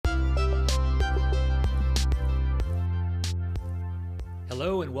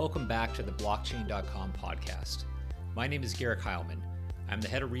Hello and welcome back to the blockchain.com podcast. My name is Garrick Hileman. I'm the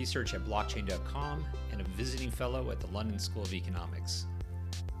head of research at blockchain.com and a visiting fellow at the London School of Economics.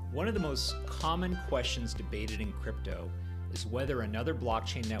 One of the most common questions debated in crypto is whether another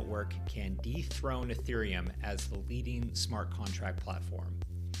blockchain network can dethrone Ethereum as the leading smart contract platform.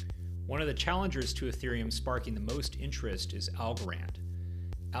 One of the challengers to Ethereum sparking the most interest is Algorand.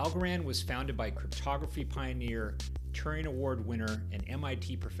 Algorand was founded by cryptography pioneer, Turing Award winner, and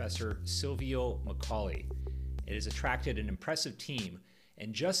MIT professor Silvio Macaulay. It has attracted an impressive team,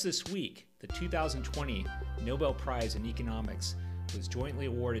 and just this week, the 2020 Nobel Prize in Economics was jointly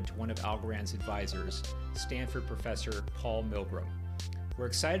awarded to one of Algorand's advisors, Stanford professor Paul Milgram. We're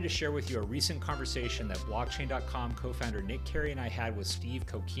excited to share with you a recent conversation that blockchain.com co-founder Nick Cary and I had with Steve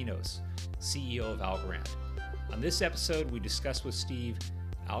Kokinos, CEO of Algorand. On this episode, we discussed with Steve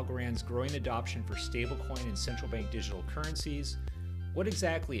Algorand's growing adoption for stablecoin and central bank digital currencies, what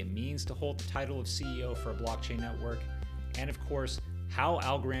exactly it means to hold the title of CEO for a blockchain network, and of course, how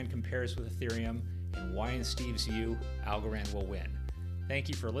Algorand compares with Ethereum and why, in Steve's view, Algorand will win. Thank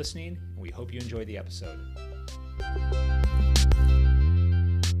you for listening, and we hope you enjoyed the episode.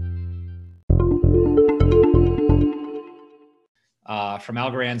 From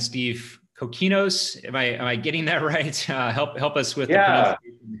Algorand, Steve Kokinos, am I getting that right? Help us with the pronunciation.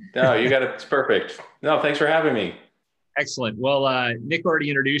 No, you got it. It's perfect. No, thanks for having me. Excellent. Well, Nick already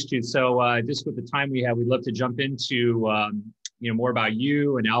introduced you, so just with the time we have, we'd love to jump into more about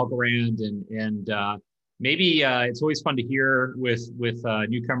you and Algorand, and maybe it's always fun to hear with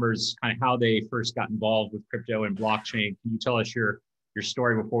newcomers kind of how they first got involved with crypto and blockchain. Can you tell us your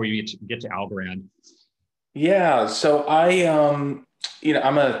story before we get to Algorand? Yeah. So I'm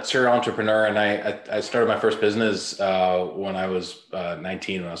a serial entrepreneur, and I started my first business when I was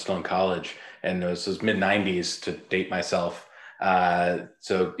 19, when I was still in college, and it was mid 90s to date myself.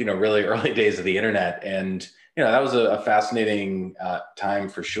 So really early days of the internet, and that was a fascinating time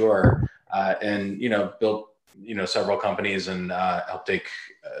for sure. And built several companies and helped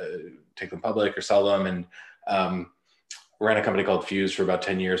take them public or sell them, and ran a company called Fuse for about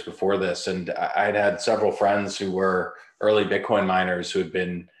 10 years before this. And I'd had several friends who were early Bitcoin miners who had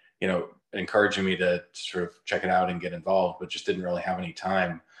been, encouraging me to sort of check it out and get involved, but just didn't really have any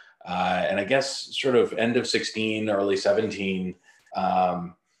time. And I guess sort of end of 16, early 17,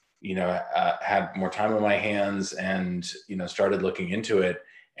 had more time on my hands and, started looking into it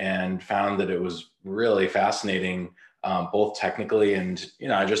and found that it was really fascinating, both technically and,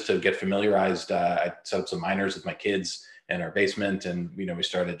 just to get familiarized. I set up some miners with my kids in our basement, and we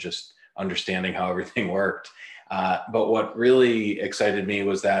started just understanding how everything worked. But what really excited me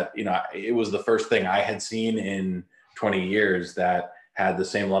was that it was the first thing I had seen in 20 years that had the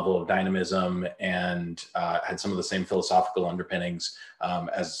same level of dynamism and had some of the same philosophical underpinnings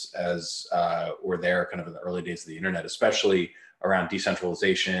as were there kind of in the early days of the internet, especially around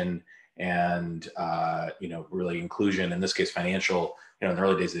decentralization and really inclusion. In this case, financial. In the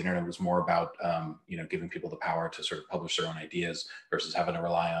early days of the internet, it was more about giving people the power to sort of publish their own ideas versus having to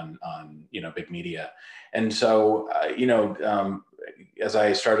rely on big media. And so as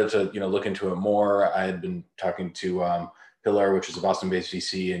I started to look into it more, I had been talking to Pillar, which is a Boston-based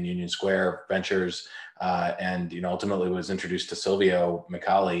VC, and Union Square Ventures, and ultimately was introduced to Silvio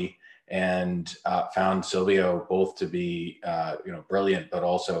Macaulay, and found Silvio both to be brilliant, but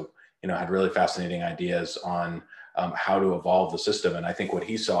also had really fascinating ideas on how to evolve the system. And I think what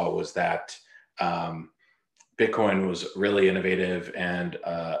he saw was that Bitcoin was really innovative and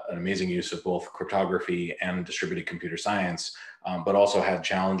an amazing use of both cryptography and distributed computer science, but also had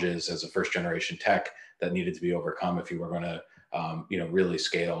challenges as a first generation tech that needed to be overcome if you were going to really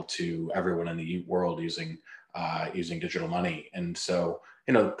scale to everyone in the world using digital money. And so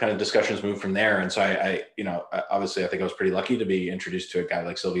kind of discussions moved from there. And so I obviously I think I was pretty lucky to be introduced to a guy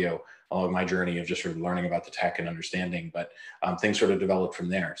like Silvio along my journey of just sort of learning about the tech and understanding, but things sort of developed from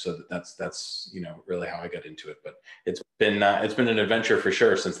there. So that's really how I got into it. But it's been an adventure for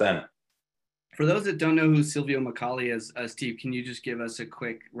sure since then. For those that don't know who Silvio Macaulay is, Steve, can you just give us a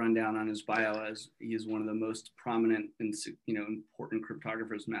quick rundown on his bio, as he is one of the most prominent and important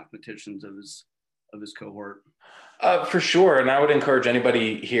cryptographers, mathematicians of his cohort? For sure, and I would encourage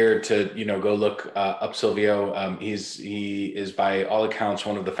anybody here to go look up Silvio. He is by all accounts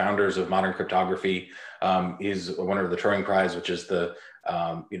one of the founders of modern cryptography. He's a winner of the Turing Prize, which is the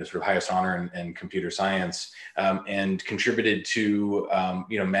sort of highest honor in computer science, and contributed to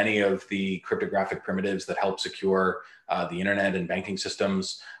many of the cryptographic primitives that help secure the internet and banking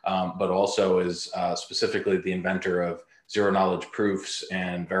systems, but also is specifically the inventor of zero knowledge proofs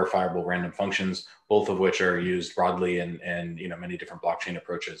and verifiable random functions, both of which are used broadly in many different blockchain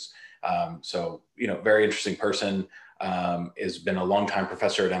approaches. So very interesting person. Has been a longtime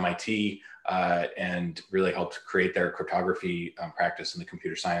professor at MIT and really helped create their cryptography practice in the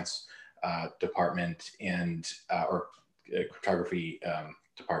computer science department or cryptography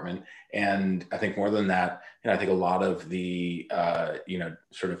department. And I think more than that, I think a lot of the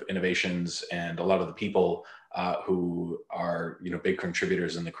sort of innovations and a lot of the people who are big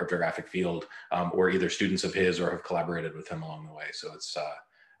contributors in the cryptographic field were either students of his or have collaborated with him along the way. So it's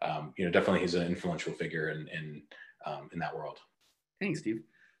definitely he's an influential figure in that world. Thanks, Steve.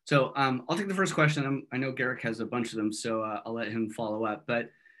 So I'll take the first question. I know Garrick has a bunch of them, so I'll let him follow up. But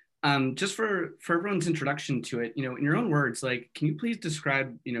just for everyone's introduction to it, in your own words, like, can you please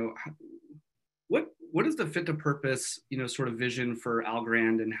describe, what is the fit to purpose, sort of vision for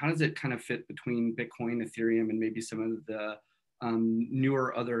Algorand, and how does it kind of fit between Bitcoin, Ethereum, and maybe some of the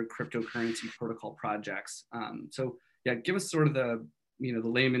newer other cryptocurrency protocol projects? So yeah, give us sort of the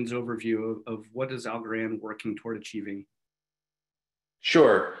layman's overview of what is Algorand working toward achieving.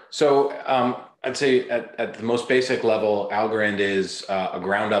 Sure. So I'd say at the most basic level, Algorand is a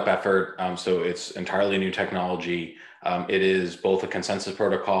ground up effort. So it's entirely new technology. It is both a consensus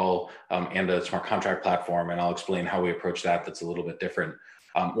protocol and a smart contract platform. And I'll explain how we approach that. That's a little bit different.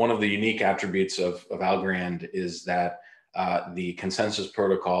 One of the unique attributes of Algorand is that the consensus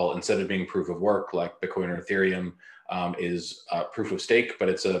protocol, instead of being proof of work like Bitcoin or Ethereum, is proof of stake, but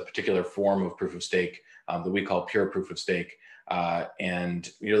it's a particular form of proof of stake that we call pure proof of stake. And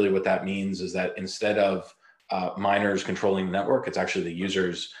really what that means is that instead of miners controlling the network, it's actually the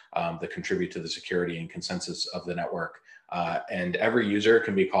users that contribute to the security and consensus of the network. And every user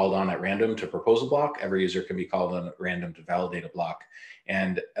can be called on at random to propose a block. Every user can be called on at random to validate a block.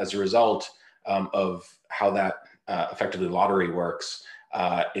 And as a result of how that effectively lottery works,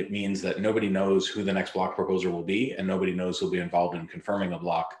 it means that nobody knows who the next block proposer will be, and nobody knows who'll be involved in confirming a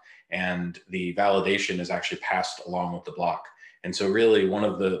block. And the validation is actually passed along with the block. And so really one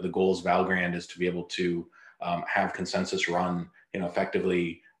of the goals of Algorand is to be able to have consensus run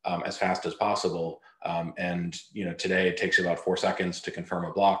effectively as fast as possible. And today it takes about 4 seconds to confirm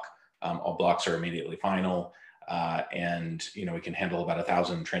a block. All blocks are immediately final. And we can handle about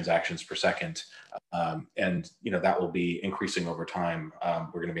 1,000 transactions per second. And that will be increasing over time.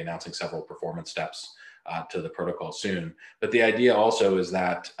 We're going to be announcing several performance steps to the protocol soon. But the idea also is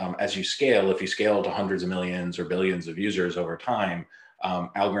that as you scale, if you scale to hundreds of millions or billions of users over time,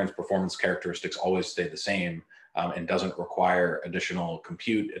 Algorand's performance characteristics always stay the same and doesn't require additional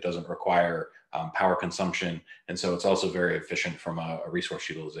compute. It doesn't require power consumption. And so it's also very efficient from a resource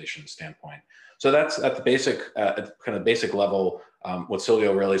utilization standpoint. So that's at the basic, kind of basic level. What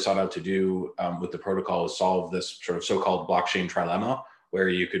Silvio really sought out to do with the protocol is solve this sort of so-called blockchain trilemma, where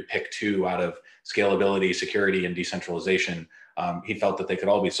you could pick two out of scalability, security, and decentralization. He felt that they could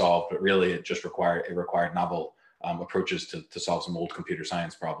all be solved, but really it just required novel approaches to solve some old computer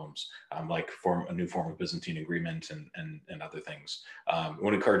science problems, like form a new form of Byzantine agreement and other things. I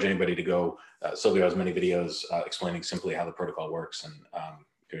would encourage anybody to go. Silvio has many videos explaining simply how the protocol works, and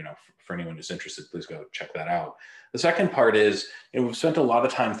for anyone who's interested, please go check that out. The second part is, we've spent a lot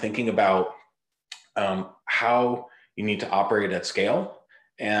of time thinking about how you need to operate at scale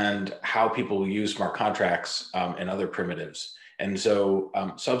and how people use smart contracts and other primitives. And so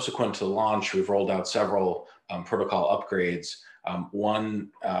subsequent to launch, we've rolled out several protocol upgrades. One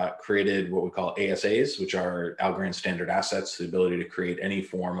created what we call ASAs, which are Algorand standard assets, the ability to create any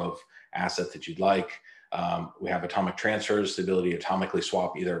form of asset that you'd like. We have atomic transfers, the ability to atomically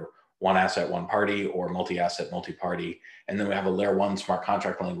swap either one asset, one party, or multi-asset, multi-party. And then we have a layer 1 smart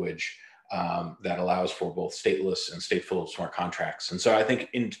contract language that allows for both stateless and stateful smart contracts. And so I think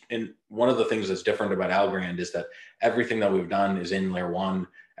in one of the things that's different about Algorand is that everything that we've done is in layer 1.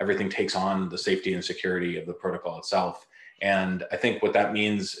 Everything takes on the safety and security of the protocol itself. And I think what that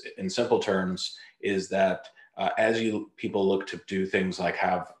means in simple terms is that as people look to do things like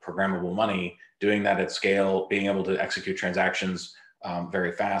have programmable money, doing that at scale, being able to execute transactions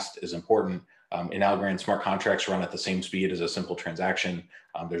very fast is important. In Algorand, smart contracts run at the same speed as a simple transaction.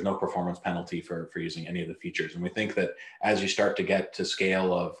 There's no performance penalty for using any of the features. And we think that as you start to get to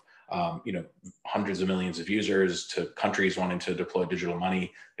scale of hundreds of millions of users to countries wanting to deploy digital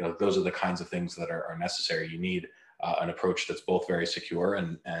money, those are the kinds of things that are necessary. You need an approach that's both very secure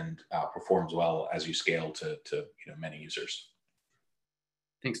and performs well as you scale to many users.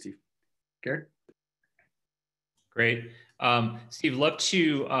 Thanks, Steve. Garrick? Great. Steve, love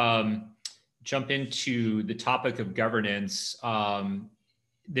to jump into the topic of governance.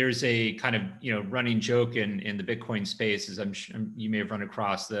 there's a kind of running joke in the Bitcoin space, is you may have run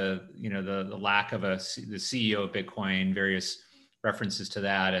across the lack of the CEO of Bitcoin, various references to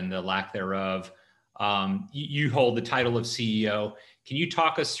that and the lack thereof. You hold the title of CEO. Can you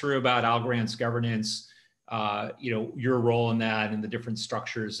talk us through about Algorand's governance, your role in that and the different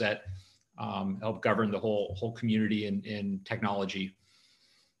structures that help govern the whole community in technology?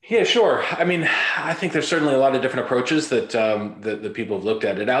 Yeah, sure. I mean, I think there's certainly a lot of different approaches that that people have looked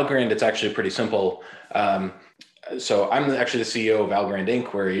at. At Algorand, it's actually pretty simple. So I'm actually the CEO of Algorand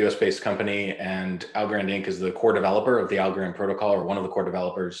Inc. We're a US-based company, and Algorand Inc. is the core developer of the Algorand protocol, or one of the core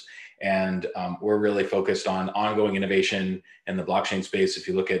developers. And we're really focused on ongoing innovation in the blockchain space. If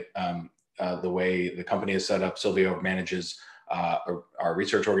you look at the way the company is set up, Silvio manages our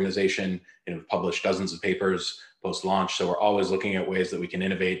research organization. Published dozens of papers post-launch. So we're always looking at ways that we can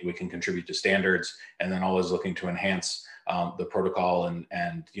innovate, we can contribute to standards, and then always looking to enhance the protocol and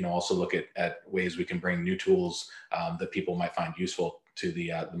also look at ways we can bring new tools that people might find useful to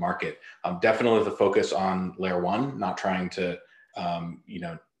the market. Definitely the focus on layer one, not trying to,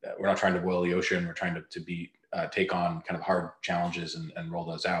 we're not trying to boil the ocean. We're trying to take on kind of hard challenges and roll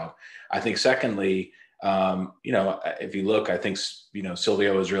those out. I think secondly, if you look, I think,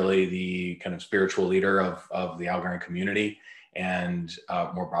 Silvio is really the kind of spiritual leader of the Algorand community, and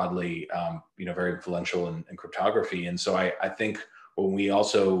more broadly, very influential in cryptography. And so I think when we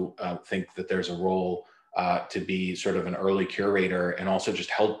also think that there's a role to be sort of an early curator and also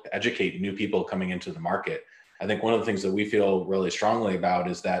just help educate new people coming into the market. I think one of the things that we feel really strongly about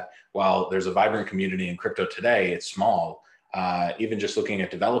is that while there's a vibrant community in crypto today, it's small. Even just looking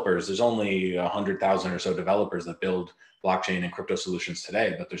at developers, there's only 100,000 or so developers that build blockchain and crypto solutions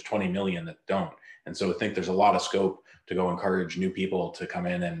today, but there's 20 million that don't. And so I think there's a lot of scope to go encourage new people to come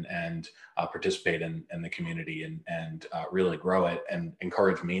in and participate in the community and really grow it and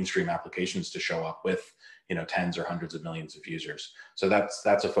encourage mainstream applications to show up with tens or hundreds of millions of users. So that's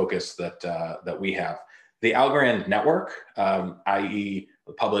a focus that we have. The Algorand network, i.e.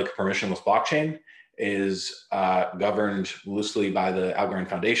 the public permissionless blockchain, is governed loosely by the Algorand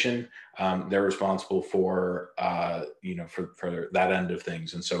Foundation. They're responsible for that end of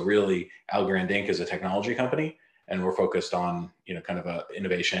things. And so really Algorand Inc. is a technology company, and we're focused on, kind of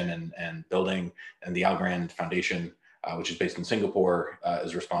innovation and building, and the Algorand Foundation, which is based in Singapore,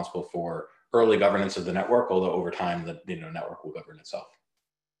 is responsible for early governance of the network, although over time the network will govern itself.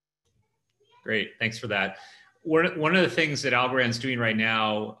 Great, thanks for that. One of the things that Algorand's doing right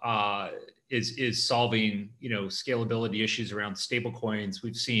now is solving scalability issues around stablecoins.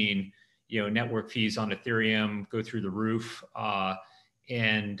 We've seen network fees on Ethereum go through the roof,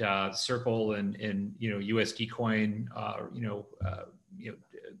 and Circle and USD Coin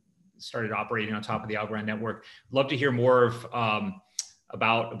started operating on top of the Algorand network. Love to hear more of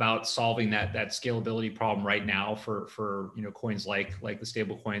about solving that scalability problem right now for coins like the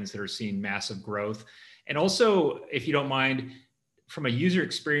stable coins that are seeing massive growth. And also, if you don't mind, from a user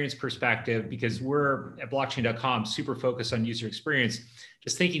experience perspective, because we're at blockchain.com super focused on user experience,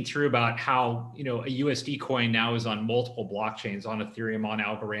 just thinking through about how a USD coin now is on multiple blockchains, on Ethereum, on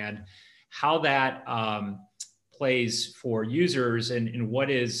Algorand, how that plays for users, and what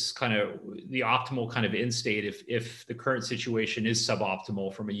is kind of the optimal kind of end state if the current situation is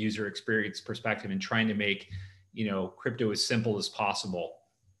suboptimal from a user experience perspective, and trying to make crypto as simple as possible.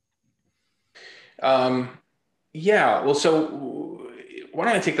 Yeah, well, so why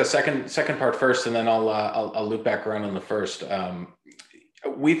don't I take the second part first, and then I'll loop back around on the first.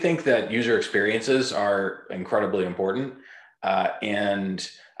 We think that user experiences are incredibly important, and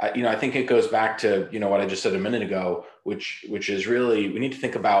I think it goes back to what I just said a minute ago, which is really we need to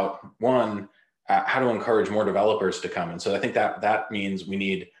think about one, how to encourage more developers to come, and so I think that means we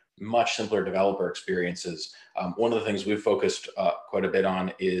need much simpler developer experiences. One of the things we've focused quite a bit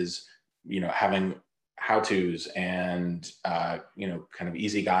on is having how-tos and kind of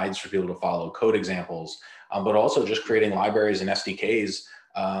easy guides for people to follow, code examples, but also just creating libraries and SDKs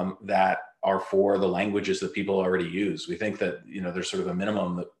that are for the languages that people already use. We think that there's sort of a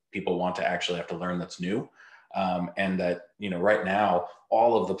minimum that people want to actually have to learn that's new, and that right now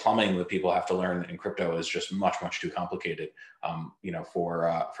all of the plumbing that people have to learn in crypto is just much too complicated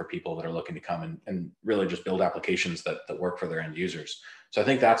for people that are looking to come and really just build applications that work for their end users. So I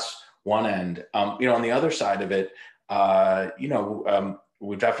think that's one end. On the other side of it,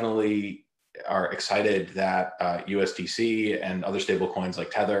 we definitely are excited that USDC and other stable coins like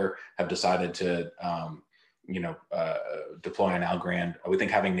Tether have decided to deploy on Algorand. We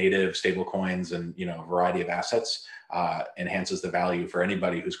think having native stable coins and a variety of assets enhances the value for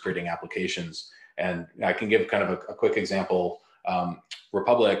anybody who's creating applications. And I can give kind of a quick example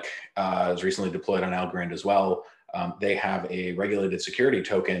Republic is recently deployed on Algorand as well. They have a regulated security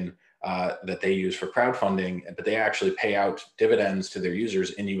token that they use for crowdfunding, but they actually pay out dividends to their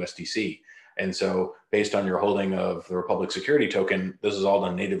users in USDC. And so based on your holding of the Republic security token, this is all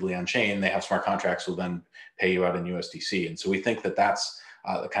done natively on chain. They have smart contracts will then pay you out in USDC. And so we think that that's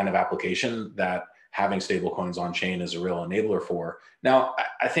the kind of application that having stablecoins on chain is a real enabler for. Now,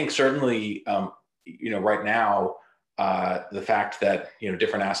 I think certainly, right now, the fact that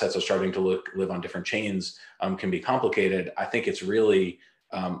different assets are starting to live on different chains can be complicated. I think it's really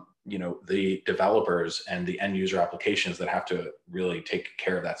the developers and the end user applications that have to really take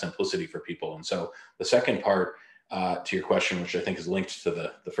care of that simplicity for people. And so the second part to your question, which I think is linked to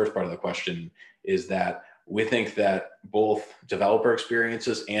the first part of the question, is that we think that both developer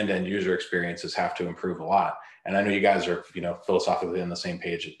experiences and end user experiences have to improve a lot. And I know you guys are philosophically on the same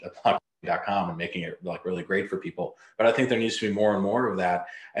page at blockchain.com and making it like really great for people. But I think there needs to be more and more of that.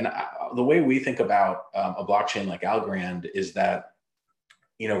 And the way we think about a blockchain like Algorand is that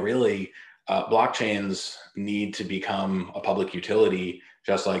really, blockchains need to become a public utility,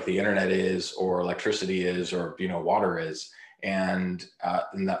 just like the internet is, or electricity is, or water is, and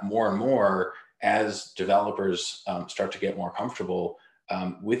that more and more as developers start to get more comfortable,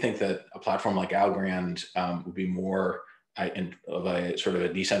 we think that a platform like Algorand would be more of a sort of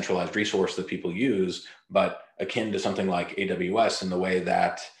a decentralized resource that people use, but akin to something like AWS in the way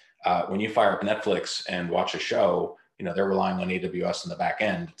that when you fire up Netflix and watch a show, they're relying on AWS in the back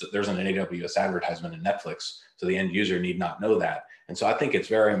end. There's an AWS advertisement in Netflix, so the end user need not know that. And so I think it's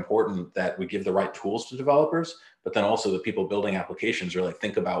very important that we give the right tools to developers, but then also the people building applications really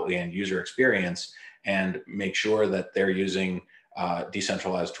think about the end user experience and make sure that they're using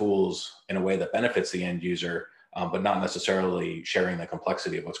decentralized tools in a way that benefits the end user, but not necessarily sharing the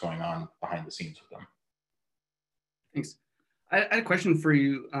complexity of what's going on behind the scenes with them. Thanks. I had a question for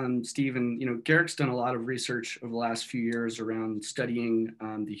you, Steve. And Garrick's done a lot of research over the last few years around studying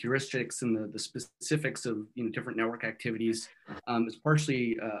the heuristics and the specifics of different network activities. It's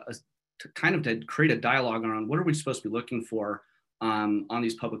partially to create a dialogue around what are we supposed to be looking for on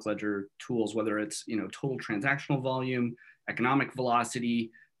these public ledger tools, whether it's total transactional volume, economic velocity,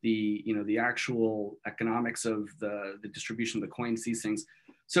 the actual economics of the distribution of the coins, these things.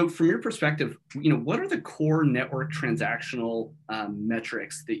 So from your perspective, what are the core network transactional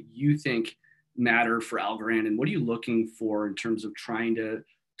metrics that you think matter for Algorand, and what are you looking for in terms of trying to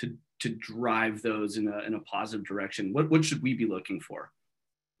drive those in a positive direction? What should we be looking for?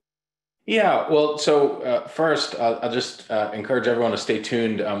 Yeah, well, so first, I'll just encourage everyone to stay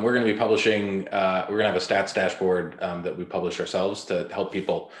tuned. We're going to be publishing, we're going to have a stats dashboard that we publish ourselves to help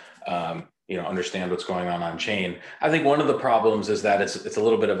people understand what's going on chain. I think one of the problems is that it's a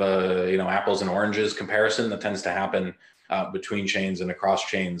little bit of a apples and oranges comparison that tends to happen between chains and across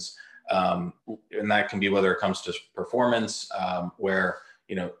chains, and that can be whether it comes to performance, where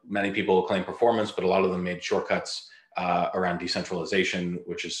many people claim performance, but a lot of them made shortcuts around decentralization,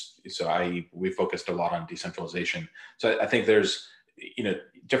 which is we focused a lot on decentralization. So I think there's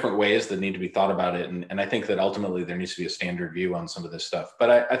different ways that need to be thought about it. And I think that ultimately there needs to be a standard view on some of this stuff.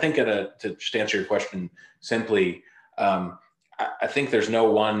 But I think to just answer your question simply, I think there's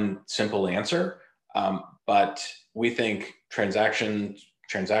no one simple answer, but we think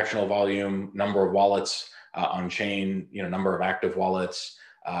transactional volume, number of wallets on chain, number of active wallets,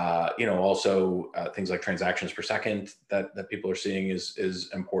 also things like transactions per second that people are seeing is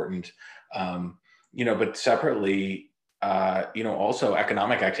important, but separately, also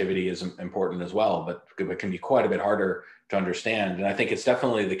economic activity is important as well, but it can be quite a bit harder to understand. And I think it's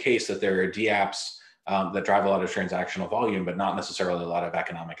definitely the case that there are DApps that drive a lot of transactional volume, but not necessarily a lot of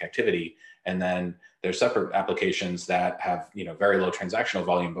economic activity. And then there's separate applications that have, very low transactional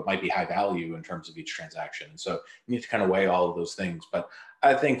volume, but might be high value in terms of each transaction. So you need to kind of weigh all of those things. But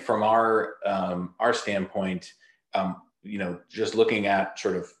I think from our standpoint, just looking at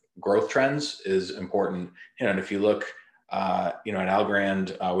sort of growth trends is important. And if you look, at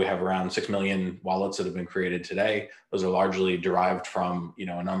Algorand, we have around 6 million wallets that have been created today. Those are largely derived from,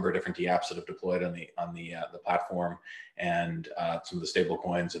 a number of different apps that have deployed on the platform, and some of the stable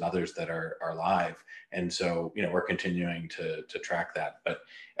coins and others that are live. And so, we're continuing to track that. But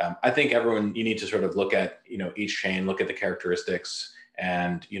I think you need to sort of look at, each chain, look at the characteristics,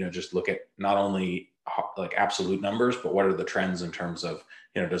 and, just look at not only like absolute numbers, but what are the trends in terms of,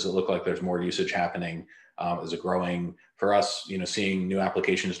 does it look like there's more usage happening? Is it growing? For us, seeing new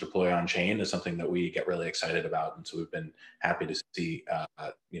applications deploy on chain is something that we get really excited about. And so we've been happy to see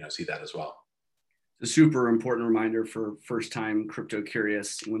that as well. A super important reminder for first time crypto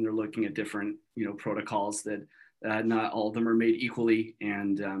curious when they're looking at different, protocols that Not all of them are made equally,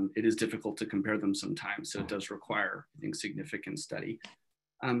 and it is difficult to compare them sometimes. So it does require, I think, significant study.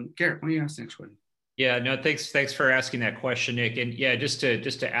 Garrick, why don't you ask the next one? Yeah, no, thanks for asking that question, Nick. And yeah, just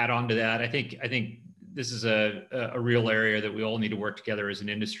to add on to that, I think this is a real area that we all need to work together as an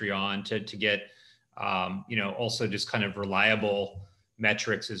industry on to get also just kind of reliable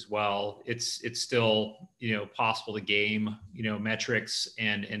metrics as well. It's still possible to game metrics,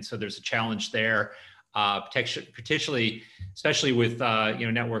 and so there's a challenge there. Potentially, especially with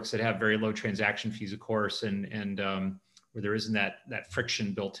networks that have very low transaction fees, of course, and where there isn't that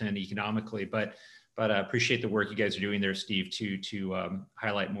friction built in economically. But I appreciate the work you guys are doing there, Steve, to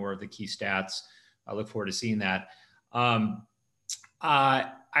highlight more of the key stats. I look forward to seeing that. I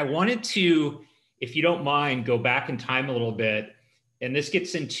wanted to, if you don't mind, go back in time a little bit, and this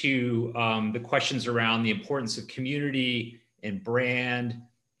gets into the questions around the importance of community and brand,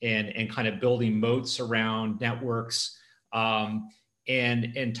 and kind of building moats around networks,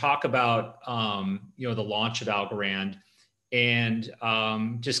 and talk about the launch of Algorand, and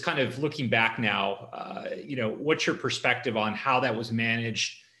just kind of looking back now, what's your perspective on how that was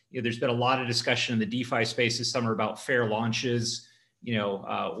managed? There's been a lot of discussion in the DeFi space this summer about fair launches.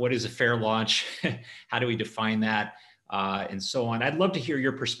 What is a fair launch? How do we define that? And so on. I'd love to hear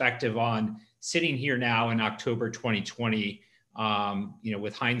your perspective on sitting here now in October 2020,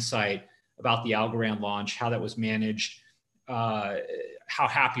 with hindsight, about the Algorand launch, how that was managed. How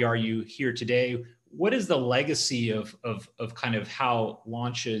happy are you here today? What is the legacy of kind of how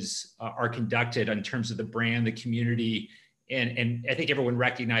launches are conducted in terms of the brand, the community? And I think everyone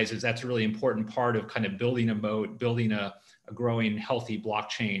recognizes that's a really important part of kind of building a moat, building a growing, healthy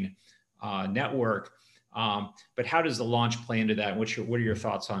blockchain network. But how does the launch play into that? What are your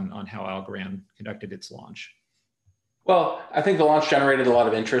thoughts on how Algorand conducted its launch? Well, I think the launch generated a lot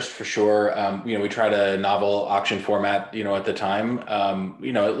of interest for sure. We tried a novel auction format, at the time.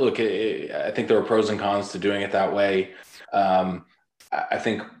 Look, I think there were pros and cons to doing it that way. I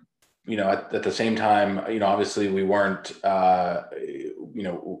think, at the same time, obviously we weren't,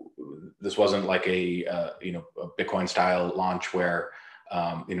 this wasn't like a Bitcoin style launch where,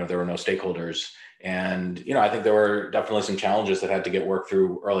 there were no stakeholders. And, I think there were definitely some challenges that had to get worked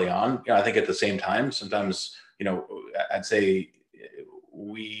through early on. I think at the same time, sometimes, I'd say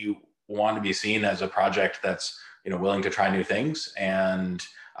we want to be seen as a project that's, willing to try new things, and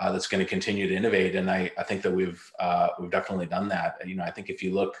that's going to continue to innovate. And I think that we've definitely done that. I think if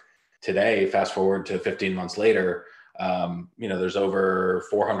you look today, fast forward to 15 months later, there's over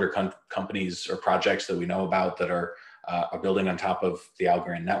 400 companies or projects that we know about that are building on top of the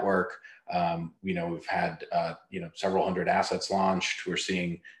Algorand network. We've had, several hundred assets launched. We're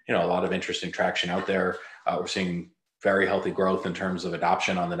seeing, a lot of interesting traction out there. We're seeing very healthy growth in terms of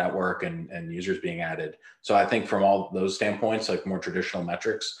adoption on the network and users being added. So I think from all those standpoints, like more traditional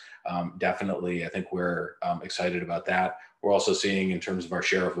metrics, definitely, I think we're excited about that. We're also seeing in terms of our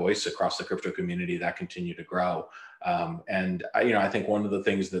share of voice across the crypto community that continue to grow. And I think one of the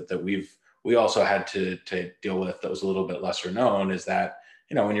things that we also had to deal with that was a little bit lesser known is that,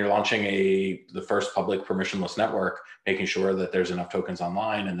 when you're launching the first public permissionless network, making sure that there's enough tokens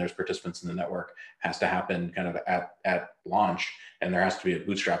online and there's participants in the network has to happen kind of at launch, and there has to be a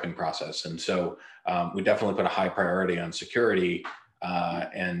bootstrapping process. And so we definitely put a high priority on security.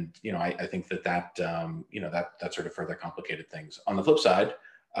 And I think that sort of further complicated things. On the flip side,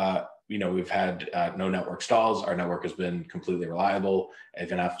 we've had no network stalls. Our network has been completely reliable.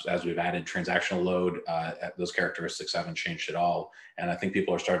 Even as we've added transactional load, those characteristics haven't changed at all. And I think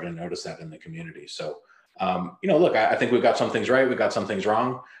people are starting to notice that in the community. So, look, I think we've got some things right. We've got some things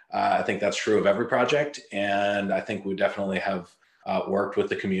wrong. I think that's true of every project. And I think we definitely have worked with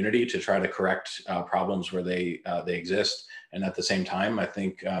the community to try to correct problems where they exist. And at the same time, I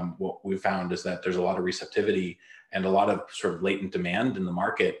think what we've found is that there's a lot of receptivity and a lot of sort of latent demand in the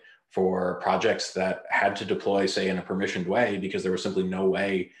market for projects that had to deploy, say, in a permissioned way because there was simply no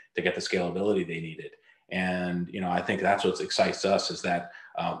way to get the scalability they needed. And I think that's what excites us is that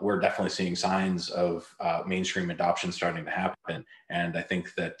we're definitely seeing signs of mainstream adoption starting to happen. And I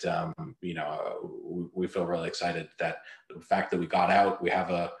think that we feel really excited that the fact that we got out, we have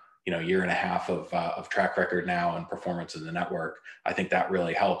a year and a half of track record now and performance in the network. I think that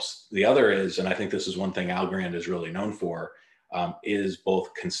really helps. The other is, and I think this is one thing Algorand is really known for, is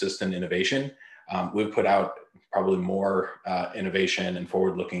both consistent innovation. We've put out probably more innovation and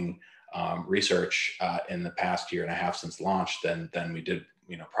forward-looking research in the past year and a half since launch than we did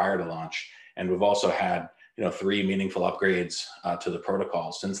prior to launch. And we've also had 3 meaningful upgrades to the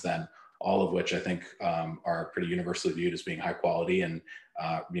protocol since then, all of which I think are pretty universally viewed as being high quality and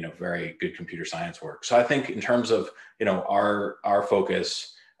very good computer science work. So I think in terms of our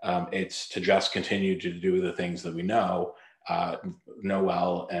focus, it's to just continue to do the things that we know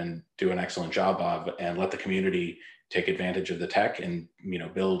well and do an excellent job of, and let the community take advantage of the tech and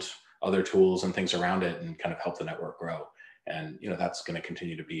build other tools and things around it and kind of help the network grow. And that's going to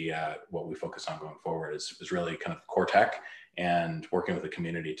continue to be what we focus on going forward is really kind of core tech and working with the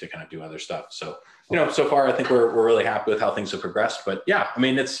community to kind of do other stuff. So so far I think we're really happy with how things have progressed. But yeah, I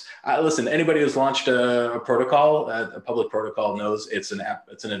mean, it's listen, anybody who's launched a protocol, a public protocol, knows it's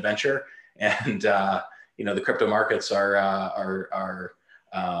an adventure, and the crypto markets are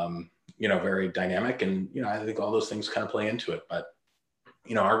very dynamic, and I think all those things kind of play into it. But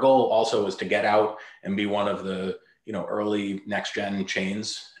our goal also is to get out and be one of the early next gen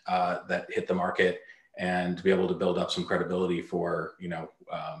chains that hit the market, and to be able to build up some credibility for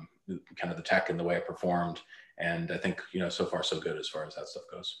kind of the tech and the way it performed. And I think so far so good as far as that stuff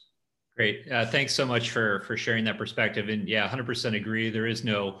goes. Great. Thanks so much for sharing that perspective. And yeah, 100% agree. There is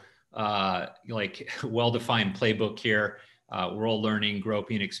no well-defined playbook here. We're all learning,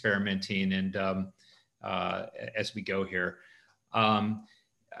 groping, experimenting, and as we go here.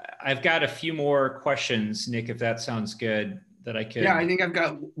 I've got a few more questions, Nick, if that sounds good, that I could. Yeah, I think I've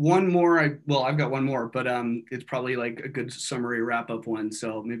got one more. I've got one more, but it's probably like a good summary wrap-up one.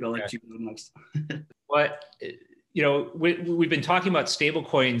 So maybe I'll let you go next. We've been talking about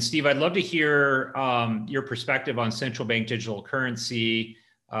stablecoins. Steve, I'd love to hear your perspective on central bank digital currency.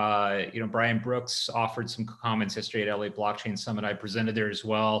 Brian Brooks offered some comments yesterday at LA Blockchain Summit. I presented there as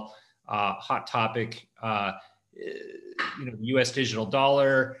well. Hot topic. U.S. digital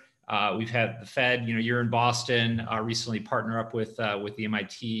dollar. We've had the Fed. You're in Boston. Recently partner up with the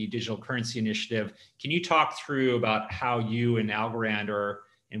MIT Digital Currency Initiative. Can you talk through about how you and Algorand are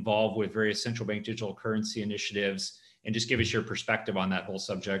involved with various central bank digital currency initiatives, and just give us your perspective on that whole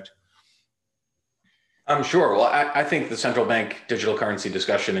subject? Sure. Well, I think the central bank digital currency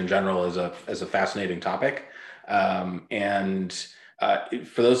discussion in general is a fascinating topic. And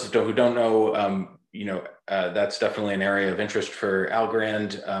for those who don't know, that's definitely an area of interest for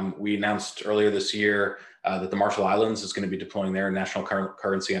Algorand. We announced earlier this year that the Marshall Islands is going to be deploying their national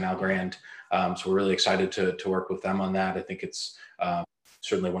currency on Algorand. So we're really excited to work with them on that. I think it's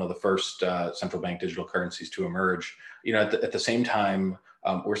certainly one of the first central bank digital currencies to emerge. At the same time,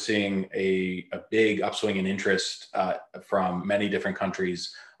 we're seeing a big upswing in interest from many different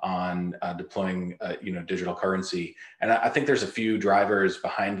countries on deploying digital currency. And I think there's a few drivers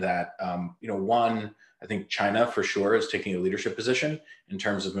behind that. One, I think China for sure is taking a leadership position in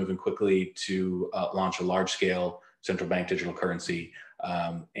terms of moving quickly to launch a large scale central bank digital currency.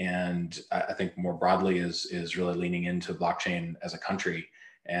 And I think more broadly is really leaning into blockchain as a country.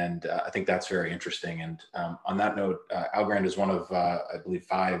 And I think that's very interesting. And on that note, Algorand is one of, I believe,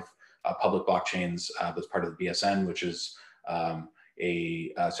 5 public blockchains that's part of the BSN, which is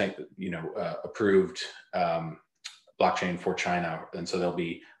approved blockchain for China. And so there'll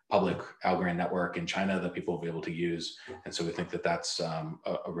be public Algorand network in China that people will be able to use. And so we think that that's a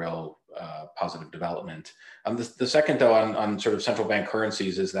real positive development. The second, though, on sort of central bank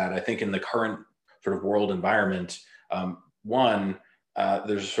currencies is that I think in the current sort of world environment,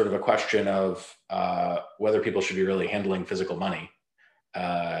 there's sort of a question of whether people should be really handling physical money.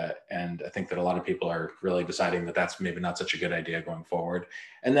 And I think that a lot of people are really deciding that that's maybe not such a good idea going forward.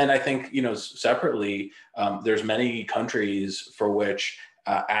 And then I think, separately, there's many countries for which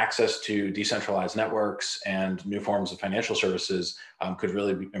access to decentralized networks and new forms of financial services could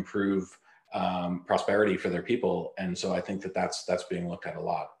really improve prosperity for their people. And so I think that that's being looked at a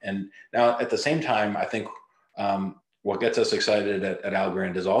lot. And now at the same time, I think what gets us excited at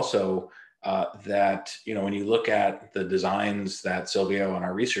Algorand is also that, when you look at the designs that Silvio and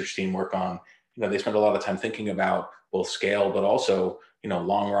our research team work on, they spend a lot of time thinking about both scale, but also,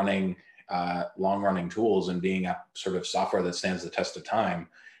 long running tools and being a sort of software that stands the test of time.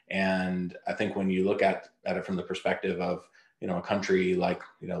 And I think when you look at it from the perspective of, a country like,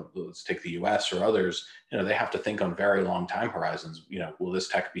 let's take the US or others, they have to think on very long time horizons. Will this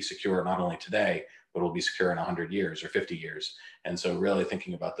tech be secure not only today, but will be secure in 100 years or 50 years? And so really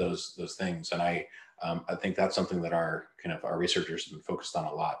thinking about those things. And I think that's something that our researchers have been focused on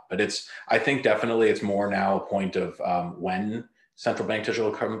a lot. But I think definitely it's more now a point of when central bank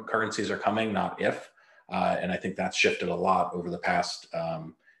digital currencies are coming, not if. And I think that's shifted a lot over the past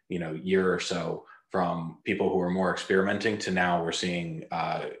year or so, from people who are more experimenting to now we're seeing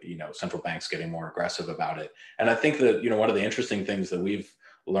central banks getting more aggressive about it. And I think that one of the interesting things that we've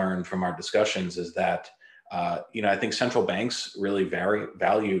learned from our discussions is that I think central banks really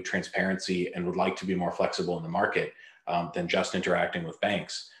value transparency and would like to be more flexible in the market than just interacting with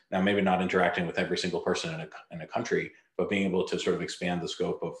banks. Now, maybe not interacting with every single person in a country, but being able to sort of expand the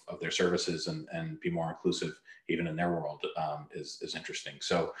scope of their services and be more inclusive even in their world is interesting.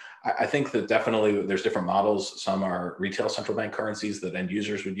 So I think that definitely there's different models. Some are retail central bank currencies that end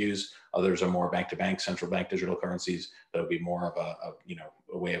users would use. Others are more bank-to-bank central bank digital currencies that would be more of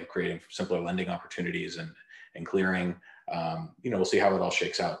a way of creating simpler lending opportunities and clearing. We'll see how it all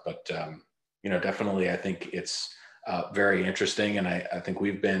shakes out. But definitely I think it's very interesting, and I think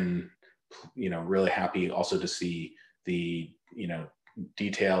we've been really happy also to see the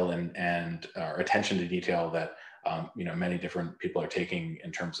detail and attention to detail that many different people are taking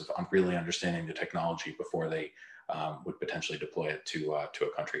in terms of really understanding the technology before they would potentially deploy it to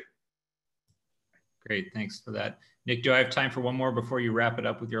a country. Great, thanks for that. Nick, do I have time for one more before you wrap it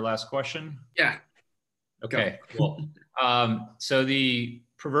up with your last question? Yeah. Okay, cool. So the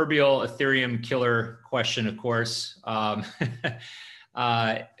proverbial Ethereum killer question, of course,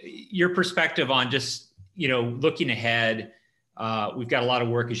 your perspective on just, looking ahead. We've got a lot of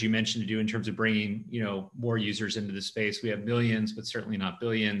work, as you mentioned, to do in terms of bringing, more users into the space. We have millions, but certainly not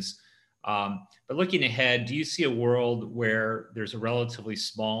billions. But looking ahead, do you see a world where there's a relatively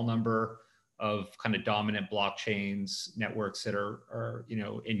small number of kind of dominant blockchains, networks that are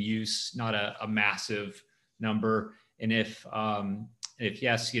in use, not a massive number? And if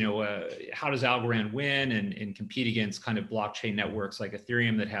yes, how does Algorand win and compete against kind of blockchain networks like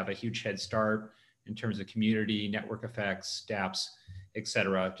Ethereum that have a huge head start in terms of community, network effects, dApps, et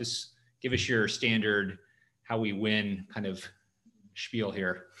cetera? Just give us your standard how we win kind of spiel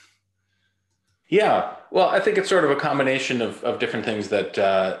here. Yeah, well, I think it's sort of a combination of different things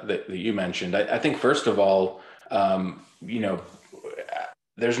that you mentioned. I think first of all,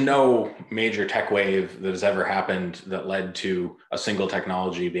 there's no major tech wave that has ever happened that led to a single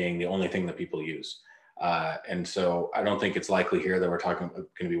technology being the only thing that people use. And so I don't think it's likely here that we're talking going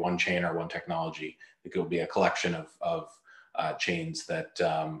to be one chain or one technology. It will be a collection of chains that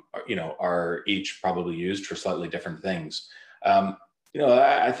are each probably used for slightly different things.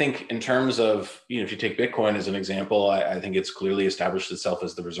 I think in terms of, if you take Bitcoin as an example, I think it's clearly established itself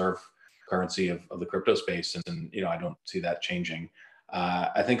as the reserve currency of the crypto space. And I don't see that changing.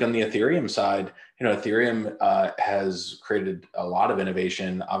 I think on the Ethereum side, Ethereum has created a lot of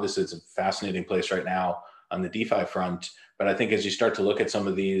innovation. Obviously, it's a fascinating place right now on the DeFi front. But I think as you start to look at some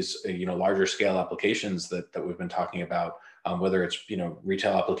of these, larger scale applications that we've been talking about, whether it's,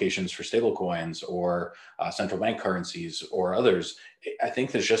 retail applications for stablecoins or central bank currencies or others, I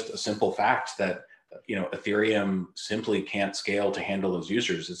think there's just a simple fact that, Ethereum simply can't scale to handle those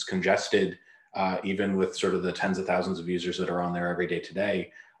users. It's congested. Even with sort of the tens of thousands of users that are on there every day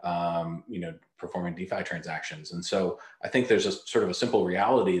today, performing DeFi transactions. And so I think there's a sort of a simple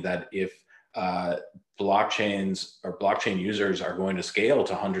reality that if blockchains or blockchain users are going to scale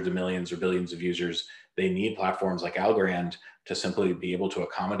to hundreds of millions or billions of users, they need platforms like Algorand to simply be able to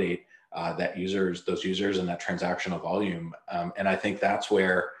accommodate those users and that transactional volume. And I think that's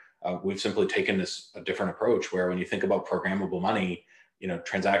where we've simply taken a different approach, where when you think about programmable money,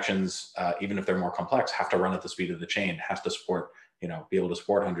 transactions, even if they're more complex, have to run at the speed of the chain, has to support, be able to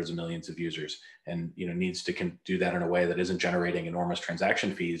support hundreds of millions of users, and, needs to do that in a way that isn't generating enormous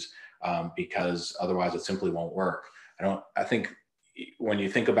transaction fees, because otherwise it simply won't work. I think when you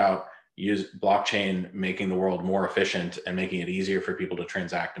think about blockchain making the world more efficient and making it easier for people to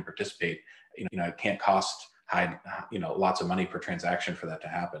transact and participate, it can't cost lots of money per transaction for that to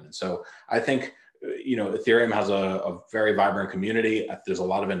happen. And so I think, Ethereum has a very vibrant community. There's a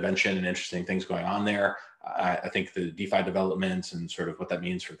lot of invention and interesting things going on there. I think the DeFi developments and sort of what that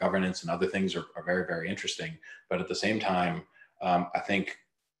means for governance and other things are very, very interesting. But at the same time, I think,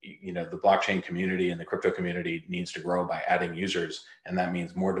 the blockchain community and the crypto community needs to grow by adding users. And that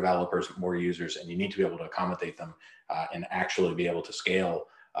means more developers, more users, and you need to be able to accommodate them and actually be able to scale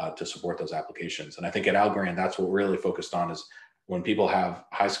to support those applications. And I think at Algorand, that's what we're really focused on, is when people have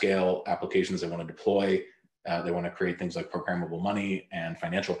high scale applications they want to deploy, they want to create things like programmable money and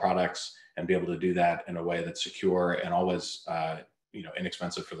financial products and be able to do that in a way that's secure and always,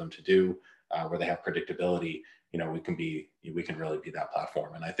 inexpensive for them to do, where they have predictability. We can really be that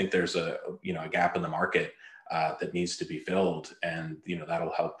platform. And I think there's a gap in the market that needs to be filled, and,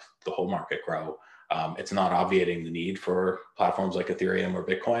 that'll help the whole market grow. It's not obviating the need for platforms like Ethereum or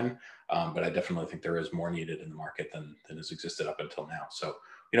Bitcoin, but I definitely think there is more needed in the market than has existed up until now. So,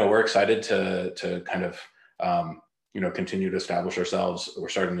 we're excited to kind of, continue to establish ourselves. We're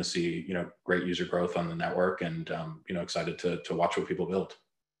starting to see, great user growth on the network, and, excited to watch what people build.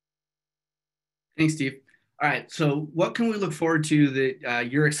 Thanks, Steve. All right. So what can we look forward to that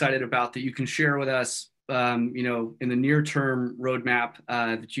you're excited about that you can share with us, in the near term roadmap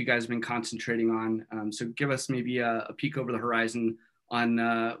that you guys have been concentrating on? So give us maybe a peek over the horizon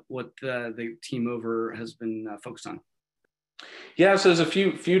on what the team over has been focused on. Yeah, so there's a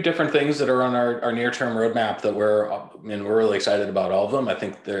few different things that are on our near-term roadmap that we're really excited about all of them. I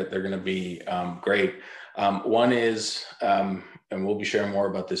think they're going to be great. One is, and we'll be sharing more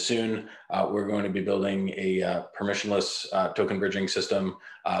about this soon, we're going to be building a permissionless token bridging system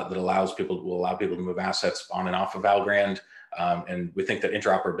that will allow people to move assets on and off of Algorand. And we think that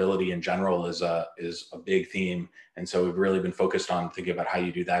interoperability in general is a big theme. And so we've really been focused on thinking about how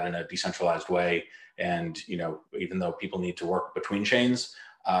you do that in a decentralized way. And, even though people need to work between chains,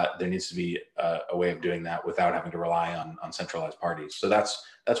 there needs to be a way of doing that without having to rely on centralized parties. So that's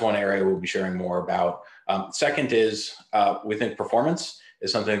one area we'll be sharing more about. Second is we think performance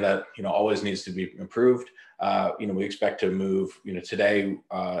is something that always needs to be improved. We expect to move. Today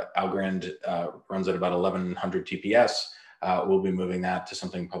Algorand runs at about 1100 TPS. We'll be moving that to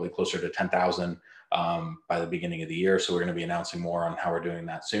something probably closer to 10,000 by the beginning of the year. So we're going to be announcing more on how we're doing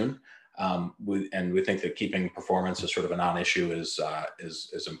that soon. We think that keeping performance as sort of a non-issue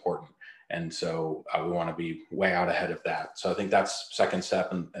is important. And so we want to be way out ahead of that. So I think that's second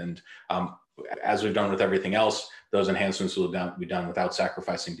step. And as we've done with everything else, those enhancements will be done without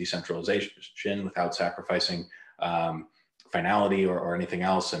sacrificing decentralization, without sacrificing finality or anything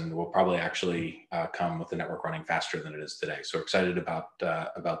else. And we'll probably actually come with the network running faster than it is today. So we're excited about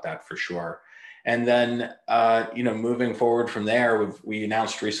that for sure. And then, moving forward from there, we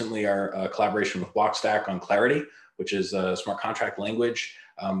announced recently our collaboration with Blockstack on Cary, which is a smart contract language.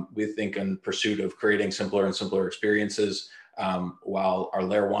 We think in pursuit of creating simpler and simpler experiences, while our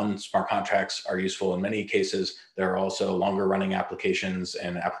layer 1 smart contracts are useful in many cases, there are also longer running applications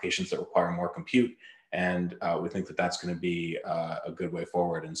and applications that require more compute. And we think that that's going to be a good way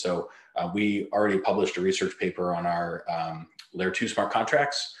forward. And so we already published a research paper on our layer 2 smart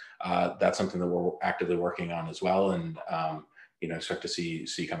contracts. That's something that we're actively working on as well, and expect to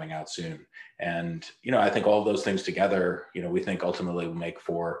see coming out soon. And I think all of those things together, we think ultimately will make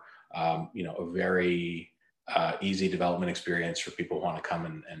for a very easy development experience for people who want to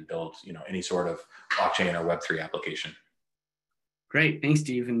come and build any sort of blockchain or Web3 application. Great, thanks,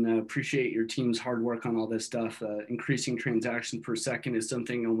 Steve, and appreciate your team's hard work on all this stuff. Increasing transactions per second is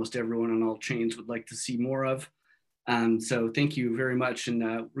something almost everyone on all chains would like to see more of. So thank you very much.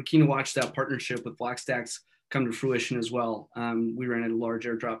 And we're keen to watch that partnership with Blockstacks come to fruition as well. We ran a large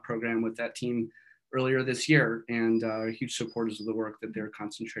airdrop program with that team earlier this year, and huge supporters of the work that they're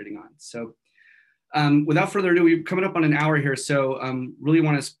concentrating on. So without further ado, we're coming up on an hour here. So really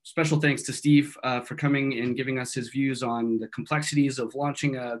want to special thanks to Steve for coming and giving us his views on the complexities of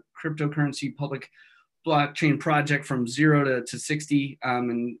launching a cryptocurrency public blockchain project from 0 to 60,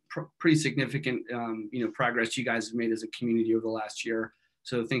 and pretty significant progress you guys have made as a community over the last year.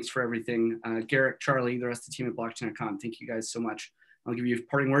 So thanks for everything. Garrick, Charlie, the rest of the team at blockchain.com, thank you guys so much. I'll give you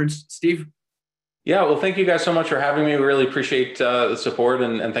parting words. Steve? Yeah, well, thank you guys so much for having me. We really appreciate the support,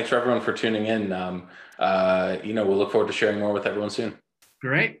 and thanks for everyone for tuning in. We'll look forward to sharing more with everyone soon.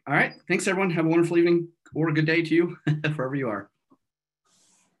 Great. All right. Thanks, everyone. Have a wonderful evening or a good day to you, wherever you are.